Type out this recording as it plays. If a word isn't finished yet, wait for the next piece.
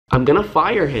I'm gonna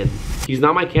fire him. He's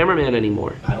not my cameraman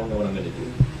anymore. I don't know what I'm gonna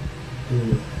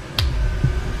do.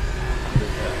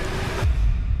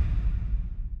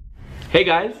 Hey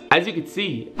guys, as you can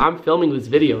see, I'm filming this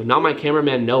video, not my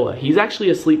cameraman Noah. He's actually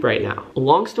asleep right now.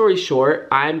 Long story short,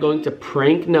 I'm going to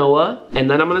prank Noah and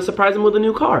then I'm gonna surprise him with a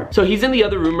new car. So he's in the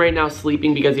other room right now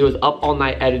sleeping because he was up all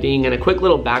night editing. And a quick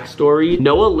little backstory,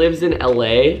 Noah lives in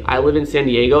LA, I live in San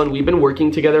Diego, and we've been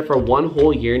working together for 1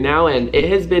 whole year now, and it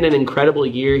has been an incredible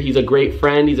year. He's a great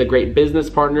friend, he's a great business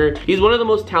partner. He's one of the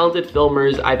most talented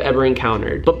filmers I've ever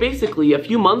encountered. But basically, a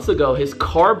few months ago, his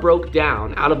car broke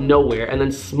down out of nowhere and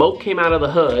then smoke came out of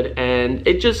the hood, and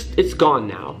it's gone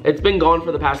now. It's been gone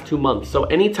for the past 2 months. So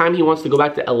anytime he wants to go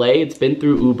back to LA, it's been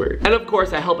through Uber. And of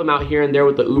course I help him out here and there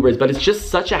with the Ubers, but it's just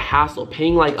such a hassle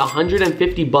paying like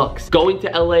 150 bucks going to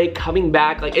LA, coming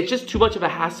back. Like, it's just too much of a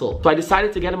hassle. So I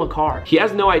decided to get him a car. He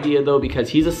has no idea though because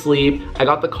he's asleep. I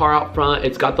got the car out front.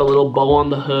 It's got the little bow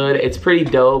on the hood. It's pretty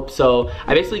dope. So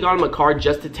I basically got him a car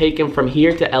just to take him from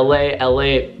here to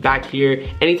LA back here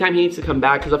anytime he needs to come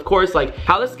back. Because of course, like,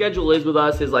 how the schedule is with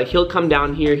us is like, he'll come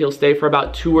down here, he'll stay for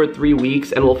about 2 or 3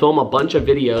 weeks, and we'll film a bunch of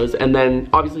videos, and then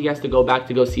obviously he has to go back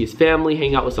to go see his family,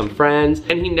 hang out with some friends,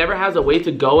 and he never has a way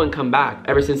to go and come back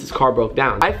ever since his car broke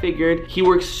down. I figured he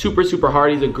works super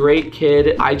hard. He's a great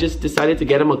kid. I just decided to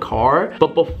get him a car,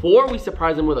 but before we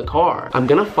surprise him with a car, I'm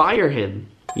gonna fire him.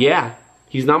 Yeah.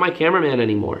 He's not my cameraman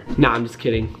anymore. Nah, I'm just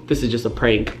kidding. This is just a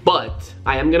prank. But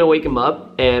I am gonna wake him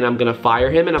up and I'm gonna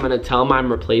fire him and I'm gonna tell him I'm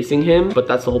replacing him. But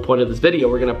that's the whole point of this video.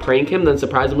 We're gonna prank him, then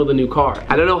surprise him with a new car.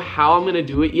 I don't know how I'm gonna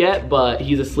do it yet, but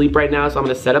he's asleep right now, so I'm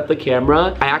gonna set up the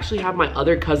camera. I actually have my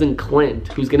other cousin Clint,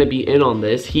 who's gonna be in on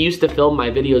this. He used to film my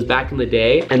videos back in the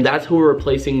day, and that's who we're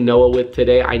replacing Noah with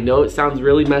today. I know it sounds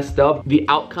really messed up. The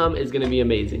outcome is gonna be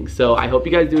amazing. So I hope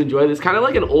you guys do enjoy this. Kind of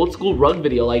like an old school rug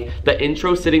video, like the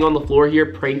intro sitting on the floor here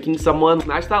pranking someone.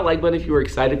 Smash that like button if you were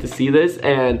excited to see this,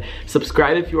 and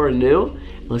subscribe if you are new.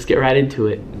 Let's get right into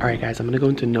it. All right guys, I'm gonna go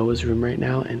into Noah's room right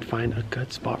now and find a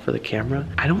good spot for the camera.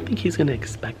 I don't think he's gonna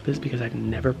expect this because I've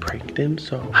never pranked him,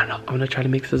 so I don't know. I'm gonna try to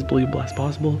make this as believable as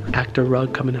possible. Actor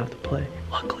rug coming out to play.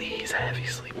 Luckily he's a heavy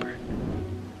sleeper.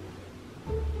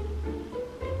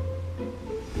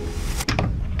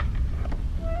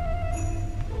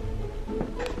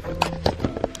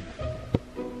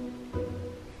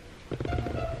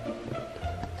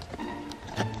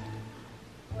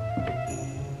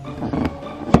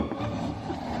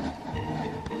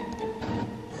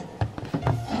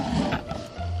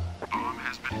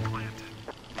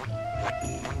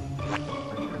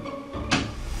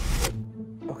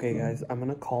 Okay guys, I'm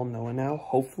gonna call Noah now.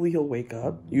 Hopefully he'll wake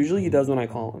up. Usually he does when I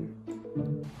call him.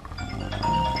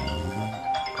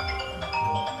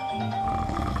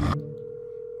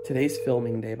 Today's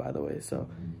filming day, by the way, so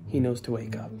he knows to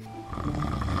wake up.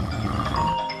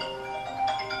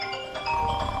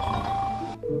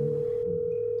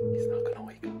 He's not gonna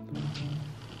wake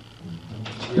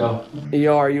up.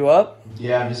 Yo, are you up?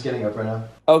 Yeah, I'm just getting up right now.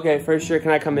 Okay, for sure. Can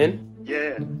I come in?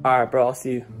 Yeah. Alright, bro, I'll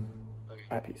see you. Okay.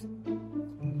 Alright, peace.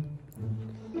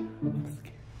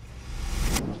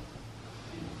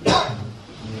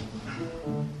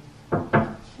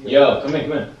 Yo, come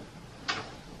in.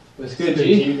 What's good,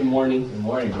 G? Good morning. Good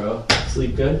morning, bro.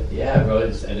 Sleep good? Yeah, bro,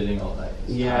 just editing all night.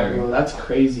 It's tiring. Bro, that's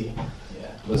crazy. Yeah.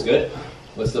 What's good?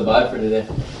 What's the vibe for today?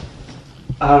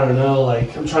 I don't know,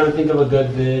 like, I'm trying to think of a good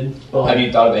vid. But Have you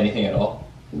thought of anything at all?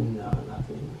 No,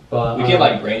 nothing. But We can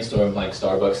like brainstorm like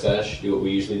Starbucks stash, do what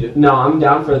we usually do. No, I'm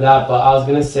down for that, but I was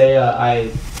gonna say I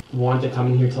wanted to come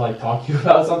in here to like talk to you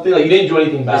about something. Like, you didn't do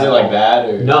anything bad. Is it like bad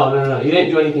or? No, you didn't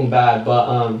do anything bad, but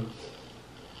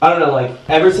I don't know, like,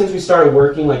 ever since we started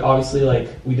working, like, obviously, like,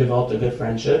 we developed a good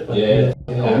friendship. Like, Yeah.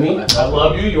 you know me. I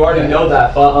love you. You already know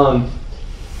that. But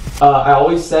I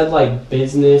always said like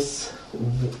business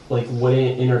like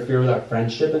wouldn't interfere with our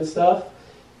friendship and stuff.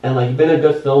 And like, you've been a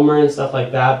good filmer and stuff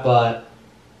like that. But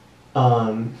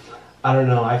I don't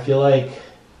know. I feel like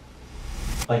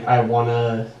I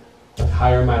wanna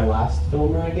hire my last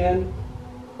filmer again.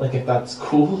 Like, if that's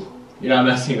cool. You're not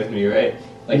messing with me, right?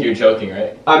 Like, you're joking,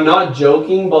 right? I'm not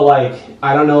joking, but like,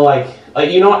 I don't know, like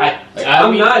you know,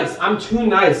 I'm nice. I'm too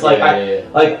nice. Like,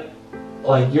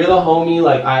 like you're the homie.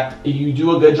 Like, you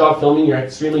do a good job filming. You're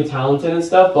extremely talented and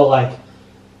stuff. But like,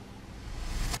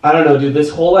 I don't know, dude. This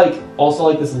whole like, also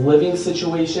like this living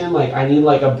situation. Like, I need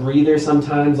like a breather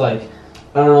sometimes. Like,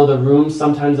 I don't know, the room's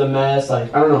sometimes a mess.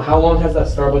 Like, I don't know, how long has that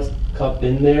Starbucks cup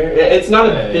been there? It's not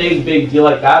a big deal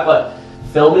like that, but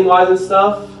filming wise and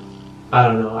stuff, I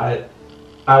don't know.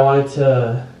 I wanted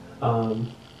to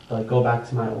like go back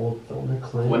to my old filmer,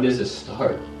 Clint. When does it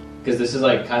start? Because this is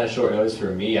like kind of short notice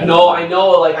for me. No, I know.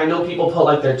 Like I know people put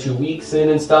like their 2 weeks in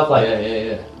and stuff. Like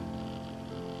yeah.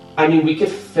 I mean, we could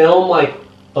film like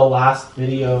the last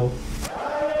video.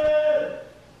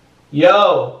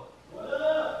 Yo. What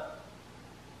up?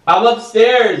 I'm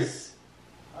upstairs.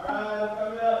 Alright, I'm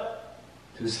coming up.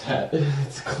 Who's that?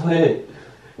 It's Clint.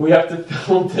 We have to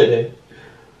film today.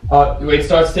 Wait, it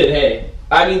starts today.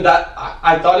 I mean that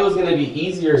I thought it was gonna be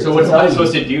easier. So what am I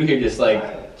supposed to do here? Just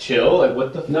like chill? Like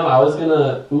what the? No, I was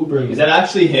gonna Uber you. Is that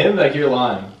actually him? Like you're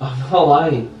lying. I'm not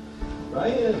lying.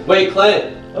 Ryan. Wait,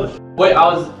 Clint. Oh, Wait,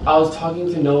 I was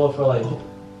talking to Noah for like.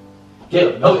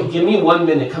 Give me 1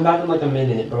 minute. Come back in like a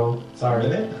minute, bro. Sorry. A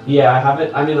minute? Yeah, I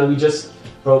haven't. I mean, like, we just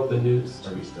broke the news.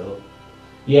 Are we still?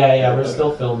 Yeah, we're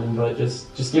still filming, but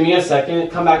just give me a second.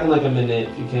 Come back in like a minute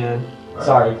if you can. Right.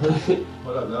 Sorry.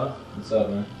 What up, Noah? What's up,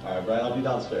 man? Alright, Brian, I'll be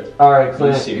downstairs. All right, Are you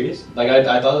Clint. serious? Like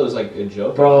I thought it was like a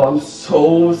joke. Bro, I'm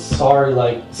so sorry.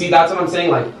 Like, see, that's what I'm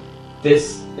saying. Like,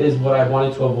 this is what I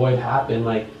wanted to avoid happen.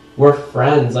 Like, we're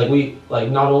friends. Like,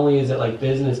 not only is it like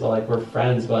business, but like we're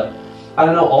friends. But I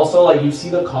don't know. Also, like, you see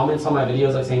the comments on my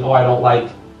videos, like saying, "Oh, I don't like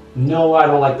Noah. I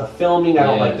don't like the filming. I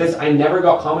don't like this." I never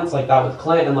got comments like that with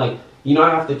Clint. And like, you know, I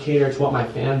have to cater to what my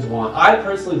fans want. I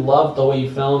personally love the way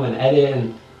you film and edit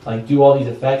and like do all these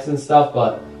effects and stuff.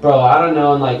 But bro, I don't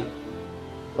know. And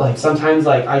like sometimes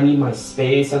like I need my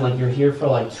space and like you're here for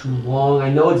like too long. I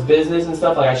know it's business and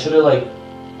stuff. Like I should have like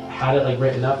had it like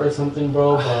written up or something,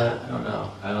 bro. But I don't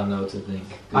know. I don't know what to think.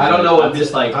 I don't know. I'm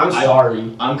just like I'm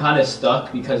sorry. I'm kind of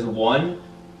stuck because one,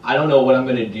 I don't know what I'm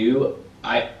gonna do.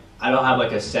 I don't have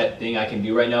like a set thing I can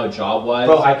do right now, job wise.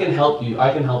 Bro, I can help you.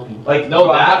 I can help you. Like no,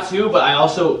 bro, that too. But I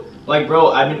also like,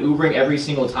 bro, I've been Ubering every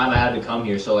single time I had to come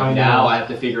here. So like now I have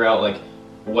to figure out like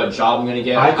what job I'm gonna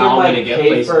get, I can how I'm like gonna get pay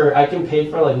places. I can pay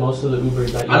for like most of the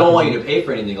Ubers that you I don't want you to pay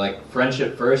for anything. Like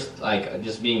friendship first, like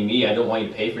just being me. I don't want you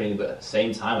to pay for anything, but at the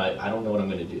same time, I don't know what I'm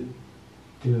gonna do.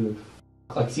 Dude,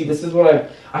 like see, this is what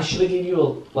I should have gave you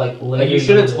a like. Like you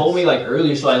should have told me like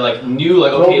earlier, so I like knew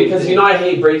like bro, okay. Because you know I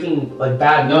hate breaking like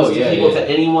bad news to people, to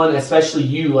anyone, especially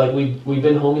you. Like we've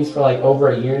been homies for like over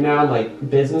a year now, and like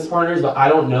business partners. But I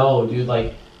don't know, dude.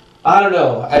 Like I don't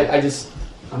know.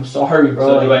 I'm sorry,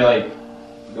 bro. So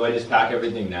do I just pack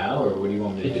everything now, or what do you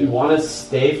want me to do? If you want to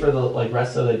stay for the like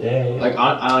rest of the day, Like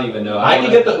I don't even know. I can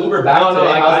get the Uber back. No,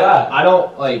 today. How's that? I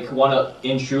don't like want to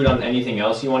intrude on anything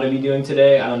else you want to be doing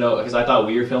today. I don't know because I thought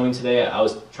we were filming today. I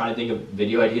was trying to think of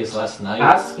video ideas last night.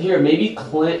 Ask here, maybe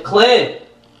Clint.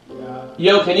 Yeah.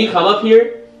 Yo, can you come up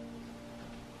here?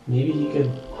 Maybe he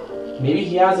could. Maybe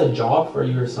he has a job for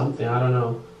you or something. I don't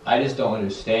know. I just don't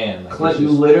understand. Like, Clint, you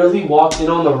literally walked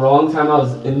in on the wrong time. I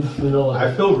was in the middle of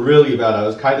I feel really bad. I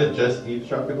was kind of just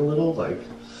eavesdropping a little. Like,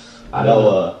 I don't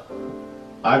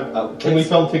know. Can we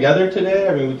film together today?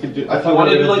 I mean, we could do. I If you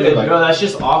want to do like a bro, that's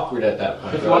just awkward at that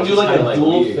point. if you bro. want to It's do like kinda, a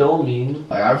dual weird. filming.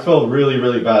 Like, I feel really,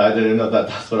 really bad. I didn't know that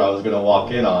that's what I was gonna walk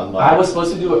in on. Like, I was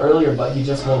supposed to do it earlier, but he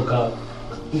just woke up.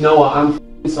 Noah,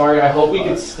 I'm sorry. I hope we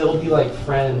could still be like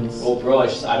friends. Well, bro,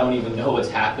 I don't even know what's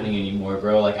happening anymore,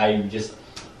 bro. Like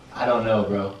I don't know,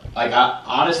 bro. Like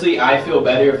honestly, I feel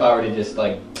better if I were to just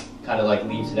like kind of like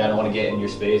leave today. I don't want to get in your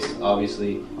space,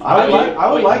 obviously.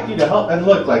 I would like you to help. And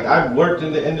look, like I've worked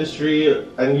in the industry,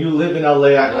 and you live in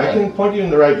LA. I can point you in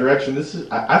the right direction.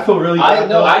 I feel really. I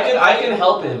know. I can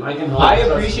help him. I can help. I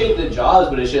him. appreciate the jobs,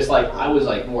 but it's just like I was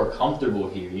like more comfortable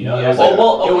here, you know. Yeah. It was, like,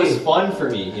 Well, it okay. was fun for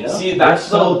me, you know. See, You're that's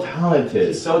so talented.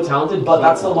 He's so talented, but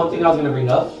that's the one thing I was gonna bring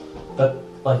up. That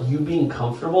like you being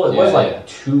comfortable, it was like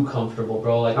too comfortable,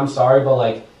 bro. Like I'm sorry, but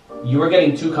like you were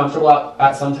getting too comfortable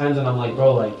at sometimes, and I'm like,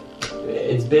 bro, like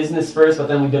it's business first, but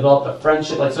then we developed a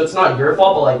friendship. Like so, it's not your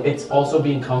fault, but like it's also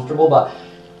being comfortable. But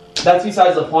that's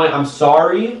besides the point. I'm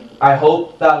sorry. I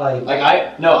hope that like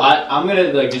I'm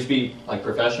gonna like just be like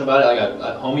professional about it. Like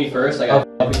a homie first. Like I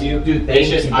fuck with you, dude.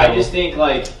 I just think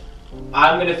like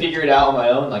I'm gonna figure it out on my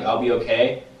own. Like I'll be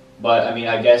okay. But I mean,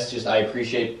 I guess just I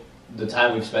appreciate the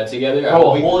time we've spent together.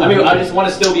 I just want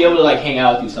to still be able to like hang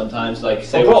out with you sometimes. Like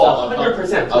say bro, what's up.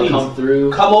 100%. I'll Please come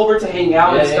through. come over to hang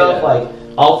out and stuff. Yeah. Like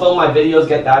I'll film my videos,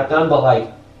 get that done. But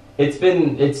like it's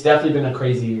definitely been a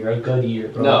crazy year, a good year,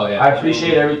 bro. No, yeah. I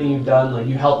appreciate everything you've done. Like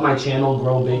you helped my channel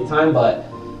grow big time, but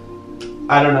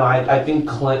I don't know. I think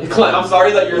Clint, I'm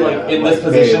sorry that you're like in this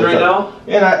position right now.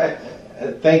 And I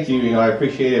thank you. You know, I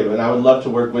appreciate it, and I would love to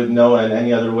work with Noah in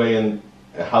any other way, and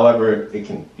however it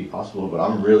can be possible. But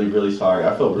I'm really, really sorry.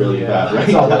 I feel really bad right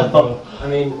it's all now. good, bro. I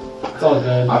mean, it's all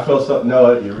good. I feel so.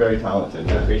 Noah, you're very talented.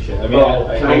 I appreciate it. I mean, Bro,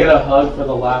 can I get a hug for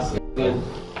the last second?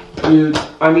 Dude,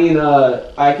 I mean,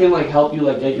 I can like help you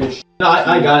like get your No,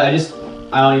 I got it.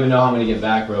 I don't even know how I'm gonna get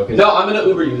back, bro. No, I'm gonna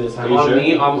Uber you this time. Are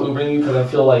you sure? I'm Ubering you because I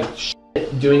feel like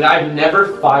doing that. I've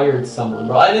never fired someone,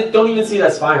 bro. I don't even see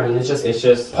that's firing. It's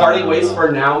just parting ways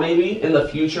for now. Maybe in the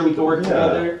future we could work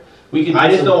together. We could. I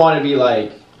just don't want to be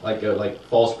like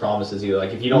false promises either.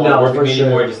 Like if you don't want to work with me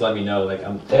anymore, just let me know. Like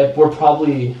we're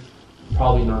probably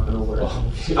not gonna work.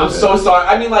 I'm so sorry.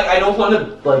 I mean, like I don't want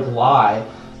to like lie.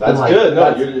 That's good.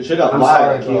 No, you should not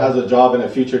lie. Like, he has a job in the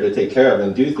future to take care of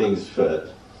and do things for.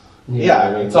 Yeah,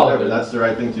 I mean, whatever. That's the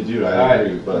right thing to do. I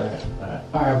agree. But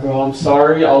all right, bro. I'm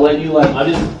sorry. I'll let you like.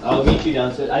 I'll meet you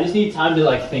downstairs. I just need time to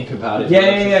like think about it.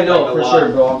 Yeah. No, for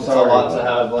sure, bro. I'm sorry. It's a lot to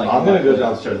have. Like, I'm gonna go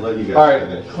downstairs. And let you guys. All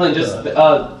right, Clint. Just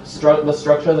the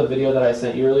structure of the video that I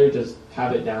sent you earlier. Just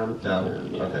have it down. Yeah.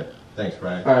 Okay. Thanks,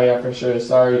 Brian. All right. Yeah, for sure.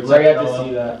 Sorry. I have to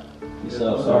see that.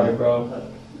 Sorry, bro.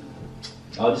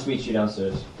 I'll just meet you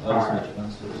downstairs. All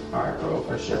right, bro.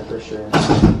 For sure.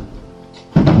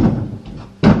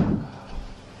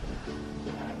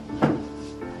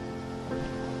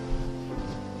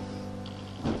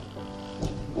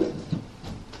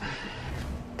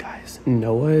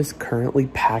 Noah is currently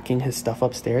packing his stuff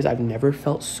upstairs. I've never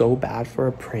felt so bad for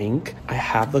a prank. I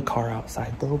have the car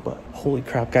outside though, but holy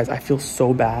crap, guys, I feel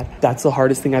so bad. That's the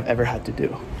hardest thing I've ever had to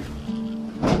do.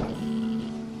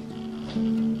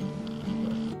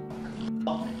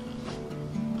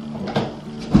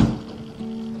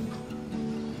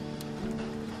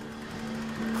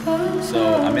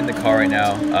 So I'm in the car right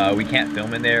now. We can't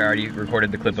film in there. I already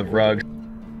recorded the clip of Ruggs.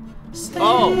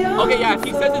 Oh, okay, yeah, if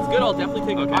he says it's good, I'll definitely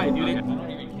take a bite, dude. I don't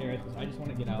even care. I just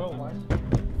want to get out. Bro, is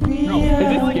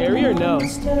it scary or no? No,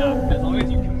 as long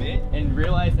as you commit and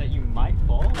realize that you might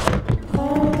fall.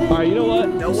 Alright, you know what?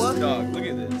 Noah? Dog, look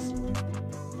at this.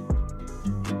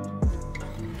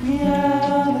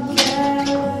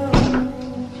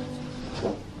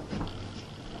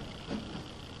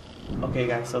 Okay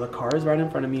guys, so the car is right in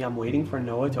front of me. I'm waiting for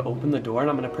Noah to open the door and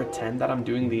I'm gonna pretend that I'm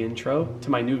doing the intro to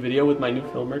my new video with my new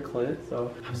filmer, Clint.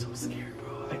 So I'm so scared,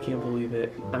 bro. I can't believe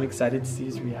it. I'm excited to see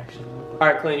his reaction. All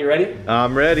right, Clint, you ready?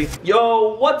 I'm ready.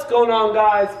 Yo, what's going on,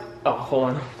 guys? Oh,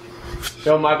 hold on.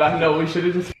 Yo, my bad. No, we should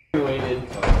have just waited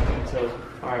until.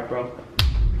 All right, bro.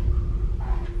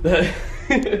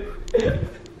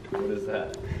 What is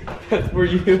that? That's for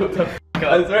you.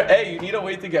 That's right. Hey, you need to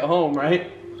wait to get home, right?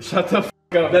 Shut the f up.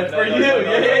 That's for you.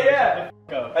 Yeah.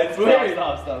 I swear.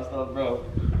 Stop, bro.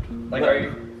 Like, are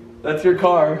you? That's your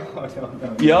car. Oh,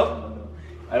 no. Yup.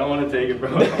 I don't want to take it, bro.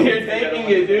 You're taking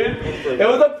it, dude. It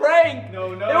was a prank.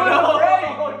 No. It was a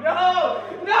prank. No.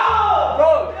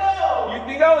 Bro. No. You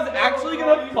think I was actually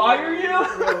gonna fire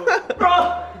you?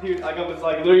 Bro. Dude, I was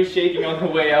like literally shaking on the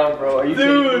way out, bro. Are you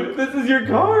Dude, this is your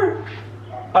car.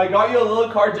 I got you a little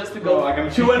car just to go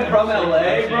to and from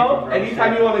LA, bro.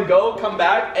 Anytime you want to go, come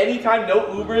back. Anytime, no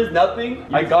Ubers, nothing.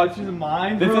 I got you.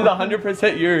 Mine, this is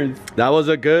 100% yours. That was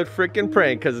a good freaking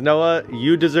prank, because Noah,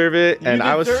 you deserve it, and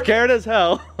I was scared as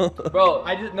hell. Bro,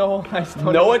 I just know.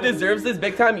 Noah deserves this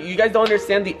big time. You guys don't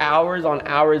understand the hours on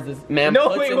hours this man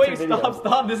puts into videos.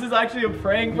 Stop. This is actually a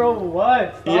prank, bro.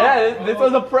 What? Stop, yeah, this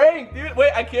was a prank, dude.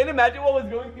 Wait, I can't imagine what was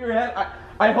going through your head.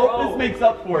 I hope this makes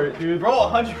up for it, dude. Bro,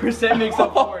 100% makes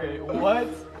up for it.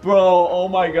 What? Bro, oh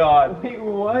my god. Wait,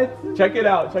 what? Check it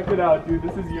out, dude.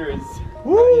 This is yours.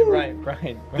 Woo!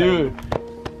 Brian. Dude.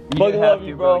 You didn't have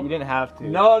to, bro. You didn't have to.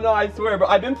 No, I swear, bro.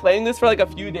 I've been playing this for like a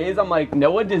few days. I'm like,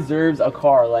 Noah deserves a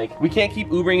car. Like, we can't keep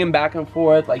Ubering him back and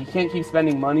forth. Like, you can't keep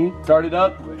spending money. Start it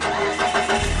up.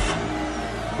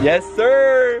 Yes,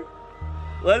 sir.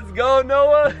 Let's go,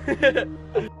 Noah. I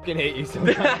fucking hate you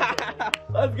sometimes.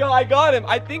 Let's go. I got him.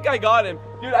 I think I got him.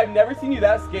 Dude, I've never seen you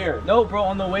that scared. No, bro,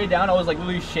 on the way down, I was like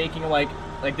literally shaking like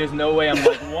there's no way. I'm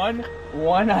like,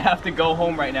 one, I have to go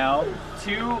home right now.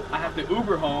 2, I have to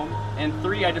Uber home. And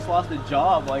 3, I just lost a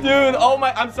job. Like, dude, oh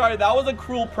my, I'm sorry. That was a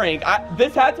cruel prank.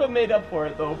 This had to have made up for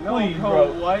it though. Please, no,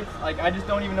 bro, what? Like, I just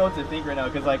don't even know what to think right now.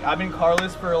 Because like, I've been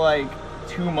carless for like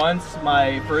 2 months.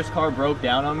 My first car broke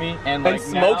down on me, and like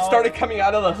smoke started coming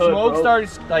out of the hood.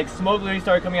 Smoke literally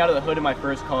started coming out of the hood of my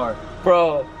first car.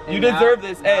 Bro, you deserve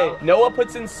this. Hey, Noah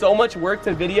puts in so much work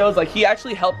to videos. Like, he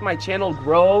actually helped my channel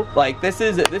grow. Like, this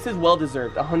is well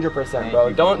deserved, 100%,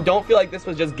 bro. Don't feel like this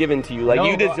was just given to you. Like,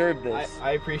 you deserve this.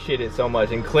 I appreciate it so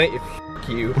much. And Clint, f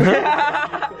you.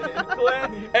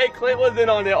 Hey, Clint was in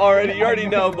on it already. You already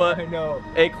know, but I know.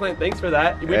 Hey, Clint, thanks for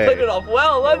that. We played it off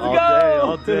well. Let's go.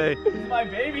 All day. This is my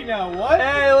baby now. What?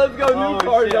 Hey, let's go. New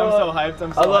car, shit, I'm so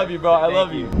hyped. I love you, bro. I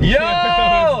love you.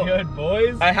 Yo! Good,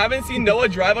 boys. I haven't seen Noah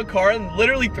drive a car in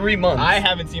literally 3 months. I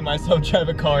haven't seen myself drive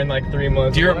a car in like 3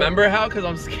 months. Do you remember how? Because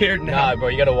I'm scared now. Nah, bro,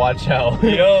 you gotta watch out.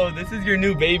 Yo, this is your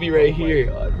new baby right here.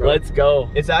 God, let's go.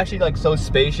 It's actually like so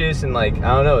spacious and like,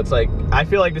 I don't know, it's like, I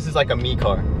feel like this is like a me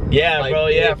car. Yeah, like, bro,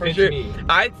 yeah, for sure.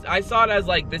 I saw it as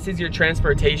like, this is your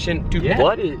transportation. Dude, Yeah.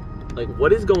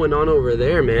 what is going on over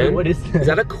there, man? Hey, what is that? Is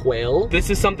that a quail? This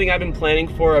is something I've been planning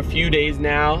for a few days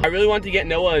now. I really want to get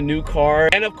Noah a new car.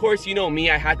 And of course, you know me,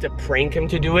 I had to prank him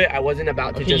to do it. I wasn't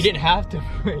about to just... You didn't have to.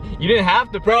 You didn't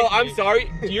have to Bro, prank I'm me.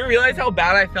 sorry. Do you realize how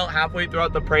bad I felt halfway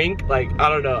throughout the prank? Like, I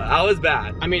don't know. I was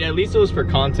bad. I mean, at least it was for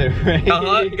content,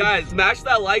 right? Guys, smash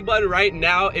that like button right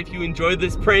now if you enjoyed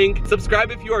this prank. Subscribe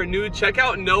if you are new. Check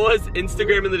out Noah's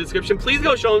Instagram in the description. Please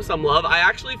go show him some love. I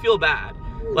actually feel bad.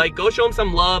 Like, go show him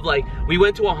some love. Like, we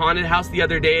went to a haunted house the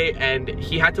other day and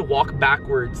he had to walk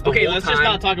backwards the whole let's time. just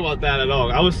not talk about that at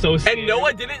all. I was so scared. And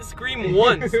Noah didn't scream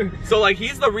once. So like,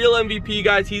 he's the real MVP,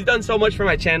 guys. He's done so much for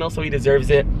my channel, so he deserves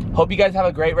it. Hope you guys have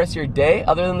a great rest of your day.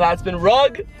 Other than that, it's been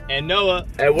Rug and Noah.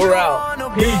 and we're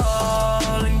out. Peace.